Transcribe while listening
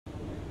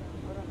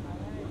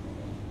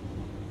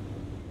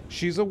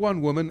She's a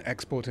one-woman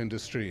export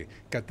industry.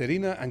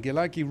 Katerina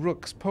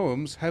Anghelaki-Rooke's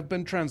poems have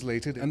been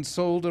translated and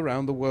sold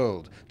around the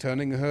world,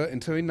 turning her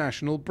into a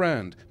national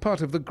brand,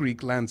 part of the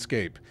Greek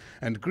landscape.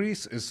 And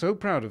Greece is so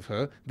proud of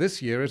her,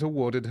 this year it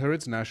awarded her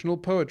its National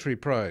Poetry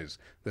Prize.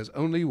 There's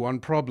only one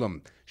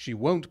problem. She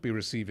won't be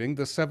receiving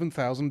the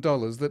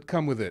 $7,000 that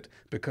come with it,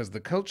 because the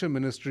Culture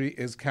Ministry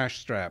is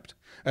cash-strapped.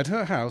 At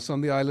her house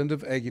on the island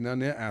of Aegina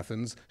near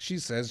Athens, she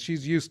says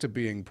she's used to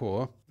being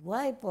poor.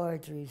 Why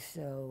poetry is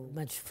so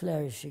much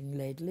flourishing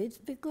lately? It's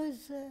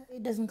because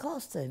it doesn't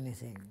cost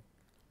anything.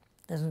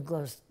 It doesn't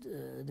cost,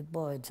 the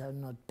poets are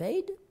not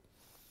paid.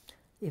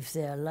 If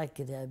they are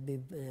lucky, they'll be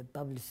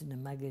published in a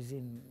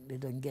magazine, they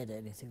don't get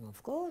anything,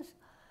 of course.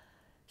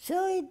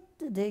 So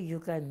you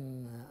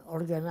can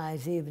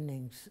organize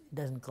evenings, it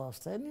doesn't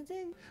cost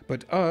anything.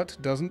 But art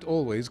doesn't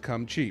always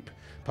come cheap.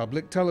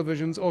 Public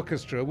television's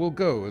orchestra will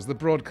go as the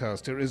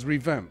broadcaster is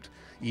revamped.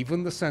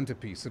 Even the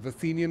centerpiece of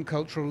Athenian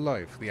cultural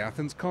life, the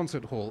Athens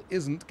Concert Hall,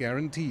 isn't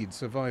guaranteed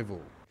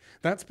survival.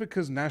 That's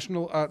because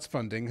national arts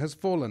funding has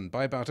fallen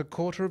by about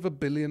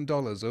 $250 million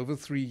over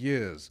 3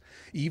 years.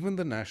 Even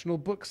the National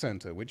Book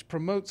Center, which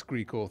promotes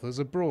Greek authors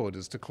abroad,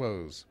 is to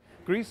close.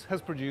 Greece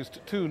has produced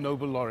 2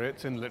 Nobel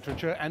laureates in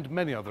literature and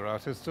many other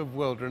artists of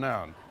world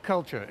renown.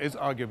 Culture is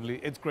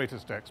arguably its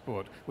greatest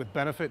export, with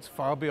benefits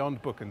far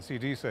beyond book and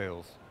CD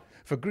sales.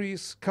 For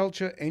Greece,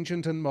 culture,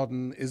 ancient and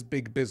modern, is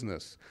big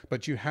business,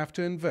 but you have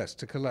to invest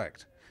to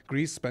collect.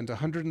 Greece spent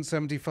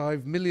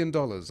 $175 million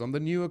on the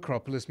new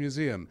Acropolis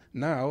Museum,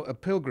 now a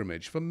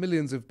pilgrimage for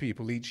millions of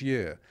people each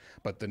year.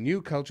 But the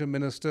new culture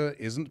minister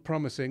isn't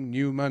promising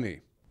new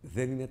money.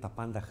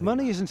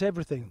 Money isn't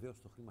everything.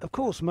 Of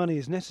course, money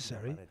is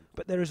necessary,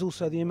 but there is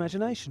also the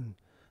imagination.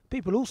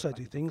 People also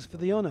do things for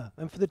the honour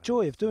and for the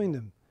joy of doing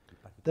them.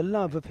 The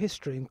love of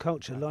history and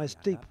culture lies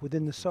deep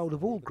within the soul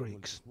of all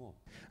Greeks.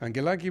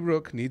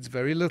 Anghelaki-Rooke needs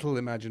very little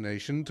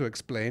imagination to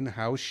explain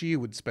how she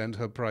would spend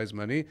her prize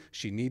money.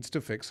 She needs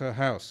to fix her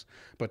house.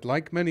 But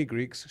like many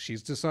Greeks,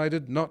 she's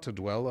decided not to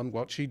dwell on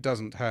what she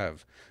doesn't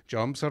have.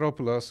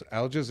 Psaropoulos,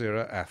 Al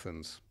Jazeera,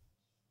 Athens.